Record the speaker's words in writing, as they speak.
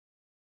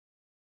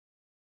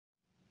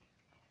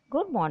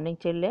Good morning,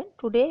 children.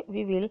 Today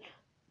we will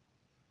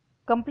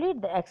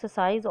complete the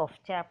exercise of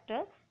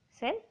chapter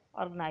Cell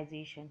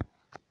Organization.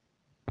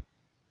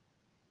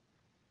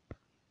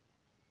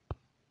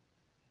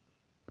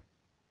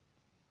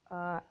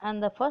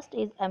 And the first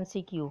is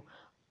MCQ.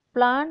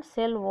 Plant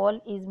cell wall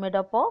is made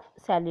up of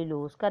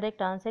cellulose. Correct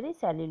answer is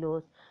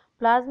cellulose.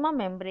 Plasma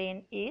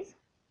membrane is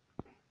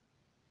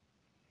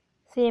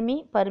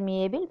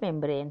semi-permeable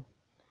membrane.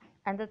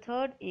 And the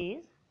third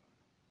is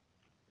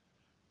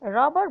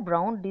Robert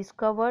Brown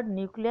discovered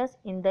nucleus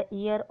in the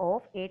year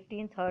of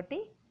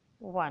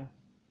 1831.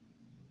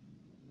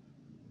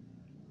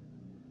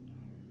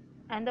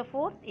 And the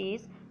fourth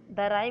is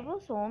the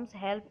ribosomes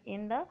help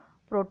in the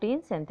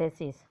protein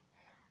synthesis.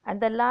 And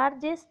the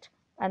largest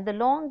and the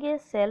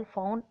longest cell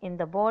found in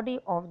the body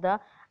of the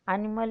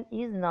animal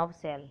is nerve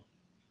cell.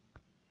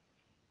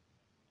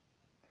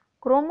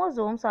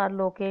 Chromosomes are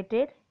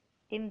located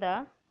in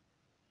the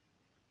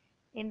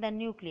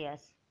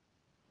nucleus.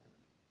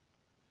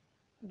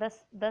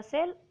 The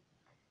cell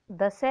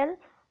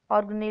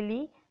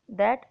organelle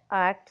that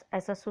acts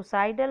as a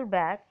suicidal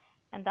bag,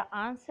 and the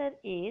answer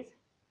is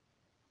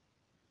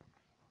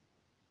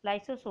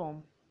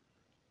lysosome.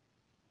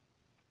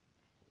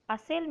 A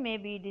cell may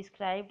be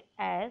described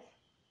as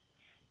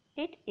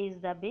it is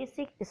the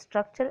basic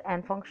structural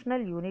and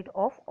functional unit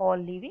of all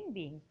living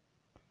beings.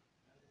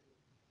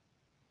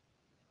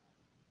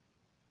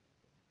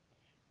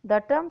 The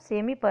term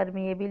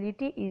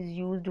semi-permeability is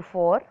used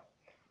for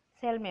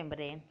cell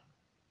membrane.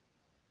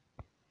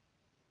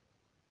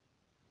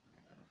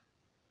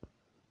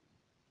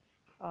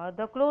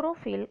 The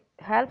chlorophyll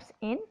helps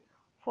in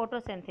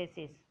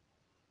photosynthesis.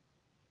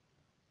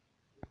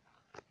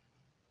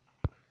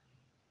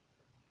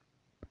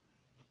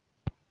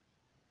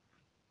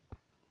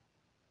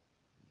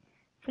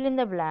 Fill in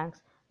the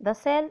blanks. The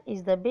cell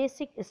is the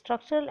basic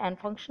structural and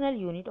functional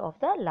unit of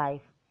the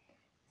life.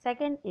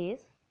 Second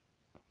is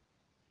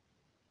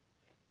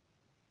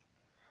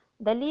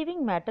the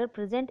living matter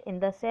present in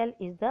the cell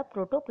is the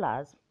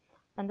protoplasm.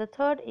 And the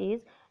third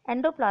is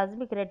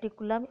endoplasmic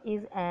reticulum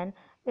is an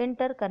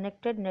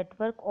interconnected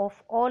network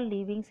of all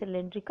living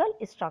cylindrical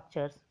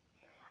structures.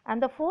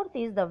 And the fourth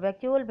is the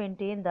vacuole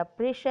maintain the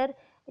pressure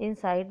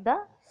inside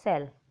the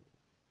cell.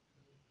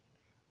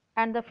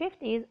 And the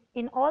fifth is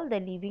in all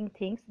the living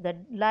things the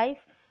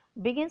life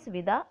begins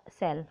with a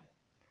cell.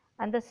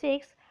 And the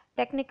sixth,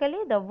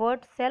 technically the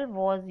word cell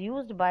was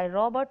used by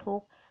Robert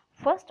Hooke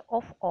first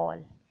of all.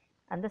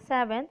 And the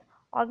seventh,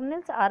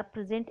 organelles are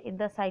present in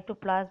the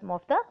cytoplasm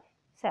of the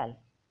cell.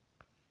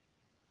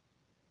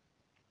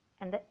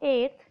 And the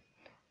eighth,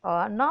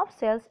 nerve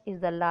cells is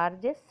the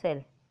largest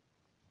cell.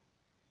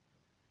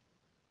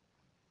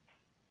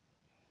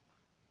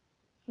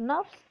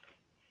 Nerve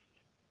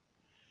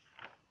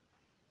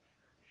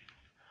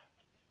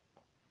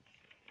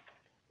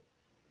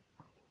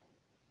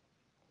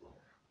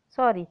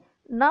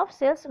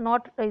cells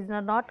is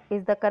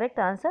the correct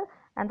answer,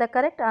 and the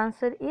correct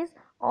answer is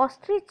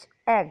ostrich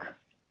egg.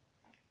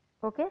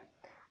 Okay,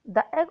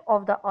 the egg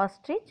of the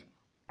ostrich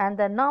and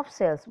the nerve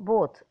cells,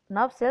 both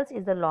nerve cells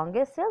is the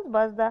longest cells,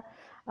 but the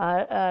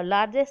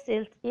largest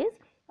cells is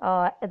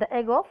the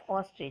egg of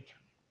ostrich.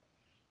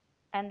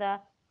 And the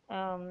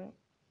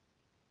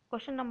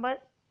question number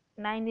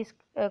 9 is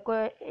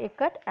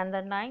cut, and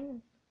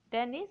the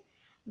 10 is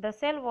the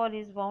cell wall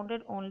is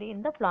bounded only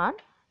in the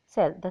plant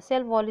cell. The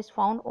cell wall is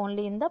found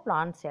only in the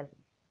plant cell.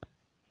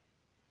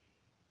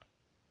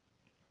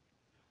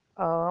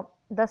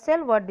 The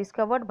cell was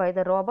discovered by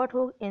the Robert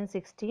Hooke in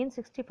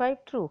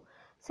 1665. True.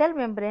 Cell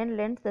membrane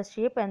lends the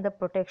shape and the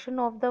protection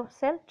of the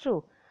cell.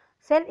 True.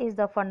 Cell is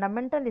the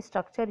fundamental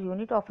structure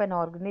unit of an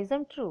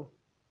organism. True.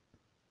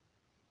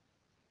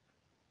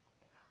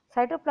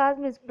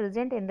 Cytoplasm is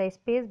present in the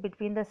space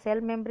between the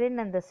cell membrane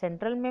and the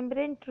central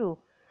membrane. True.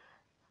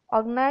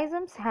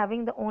 Organisms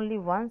having the only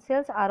one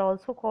cells are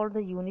also called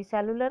the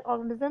unicellular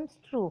organisms.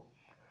 True.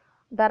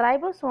 The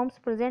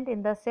ribosomes present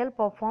in the cell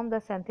perform the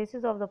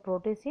synthesis of the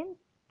protein,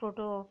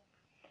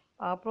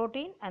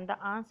 and the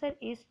answer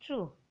is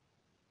true.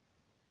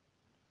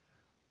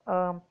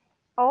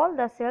 All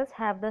the cells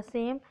have the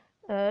same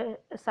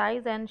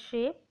size and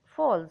shape.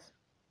 False.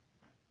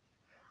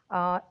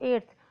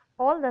 Eighth,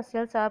 all the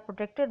cells are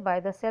protected by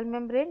the cell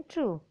membrane.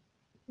 True.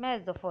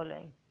 Match the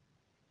following.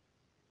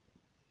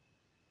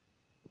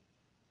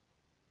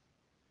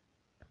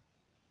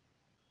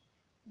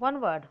 One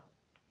word.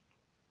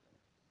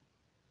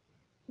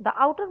 The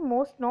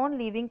outermost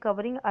non-living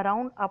covering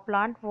around a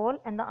plant wall,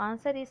 and the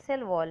answer is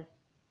cell wall.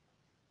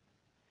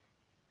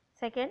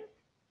 Second,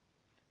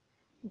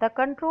 the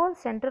control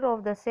center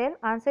of the cell,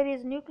 answer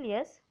is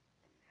nucleus.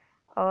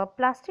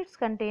 Plastids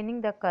containing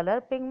the color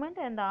pigment,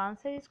 and the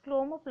answer is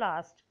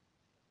chromoplast.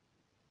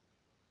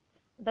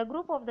 The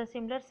group of the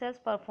similar cells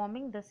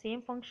performing the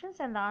same functions,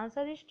 and the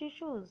answer is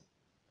tissues.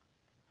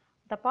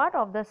 The part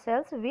of the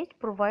cells which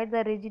provide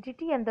the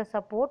rigidity and the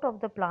support of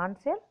the plant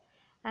cell,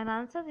 and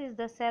answer is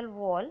the cell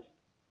wall.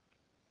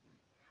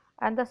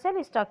 And the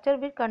cell structure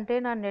will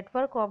contain a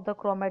network of the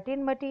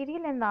chromatin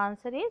material, and the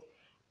answer is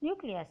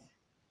nucleus.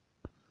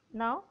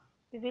 Now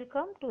we will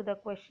come to the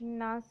question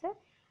and answer.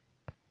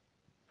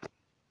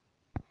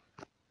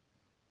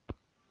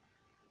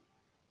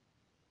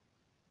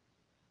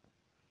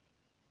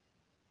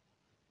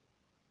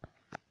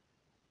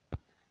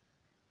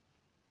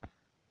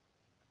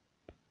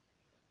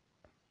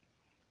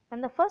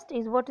 And the first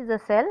is, what is a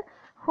cell?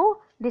 Who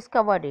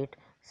discovered it?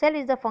 Cell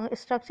is the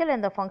structural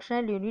and the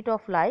functional unit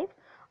of life.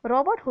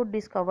 Robert Hooke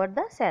discovered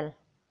the cell.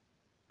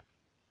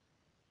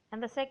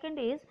 And the second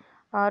is,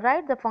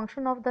 write the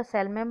function of the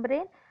cell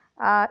membrane.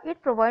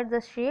 It provides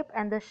the shape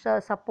and the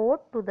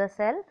support to the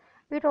cell.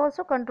 It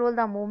also controls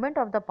the movement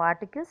of the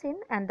particles in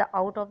and the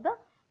out of the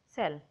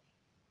cell.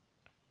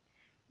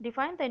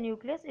 Define the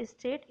nucleus.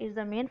 State is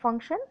the main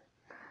function.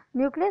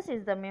 Nucleus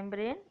is the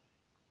membrane.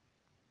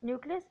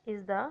 Nucleus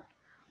is the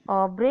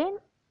brain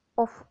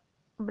of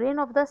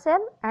the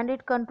cell, and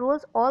it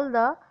controls all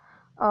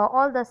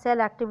the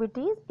cell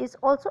activities. It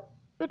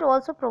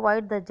also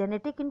provides the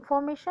genetic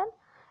information.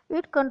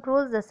 It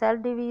controls the cell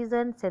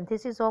division,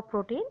 synthesis of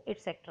protein,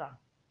 etc.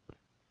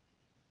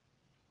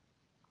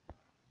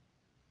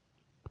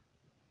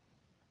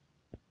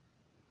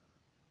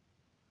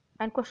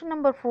 And question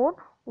number 4,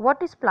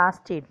 what is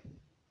plastid?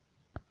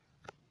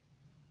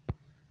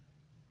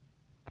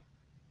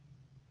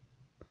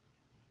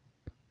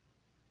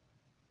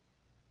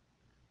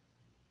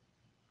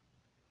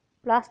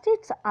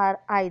 Plastids are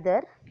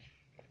either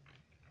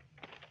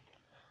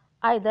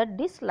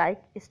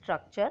disc-like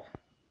structure,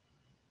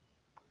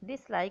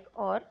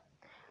 or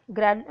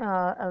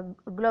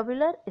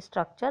globular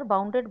structure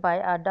bounded by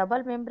a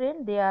double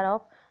membrane. They are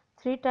of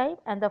 3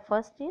 types, and the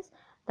first is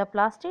the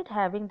plastid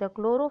having the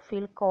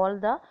chlorophyll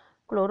called the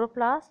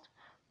chloroplast.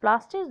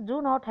 Plastids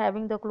do not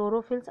having the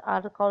chlorophylls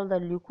are called the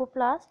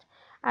leucoplast,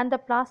 and the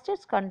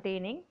plastids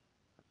containing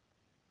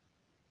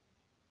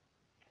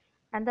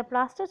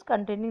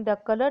the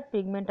colored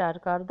pigment are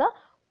called the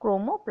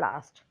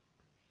chromoplast.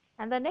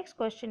 And the next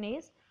question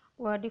is,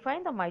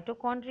 define the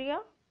mitochondria.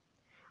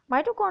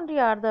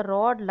 Mitochondria are the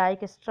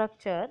rod-like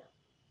structure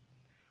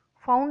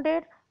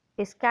founded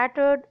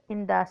scattered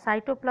in the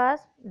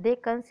cytoplasm. They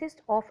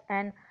consist of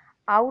an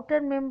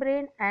outer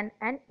membrane and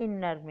an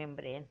inner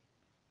membrane.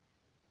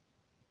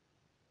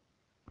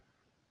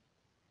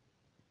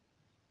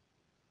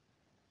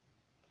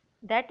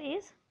 That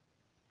is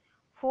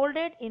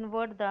folded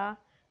inwards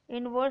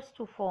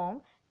to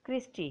form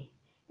cristae.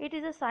 It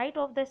is a site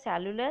of the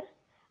cellular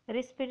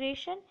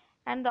respiration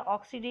and the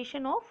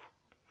oxidation of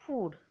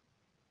food.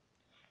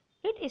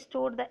 It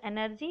stores the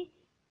energy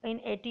in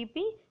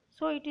ATP,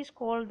 so it is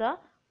called the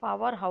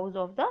powerhouse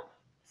of the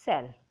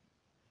cell.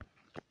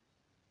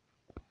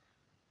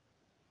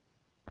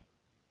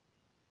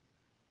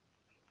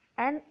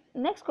 And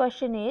next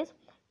question is,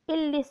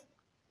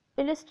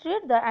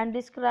 illustrate and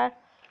describe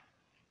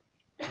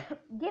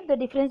give the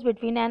difference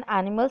between an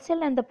animal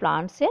cell and the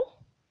plant cell.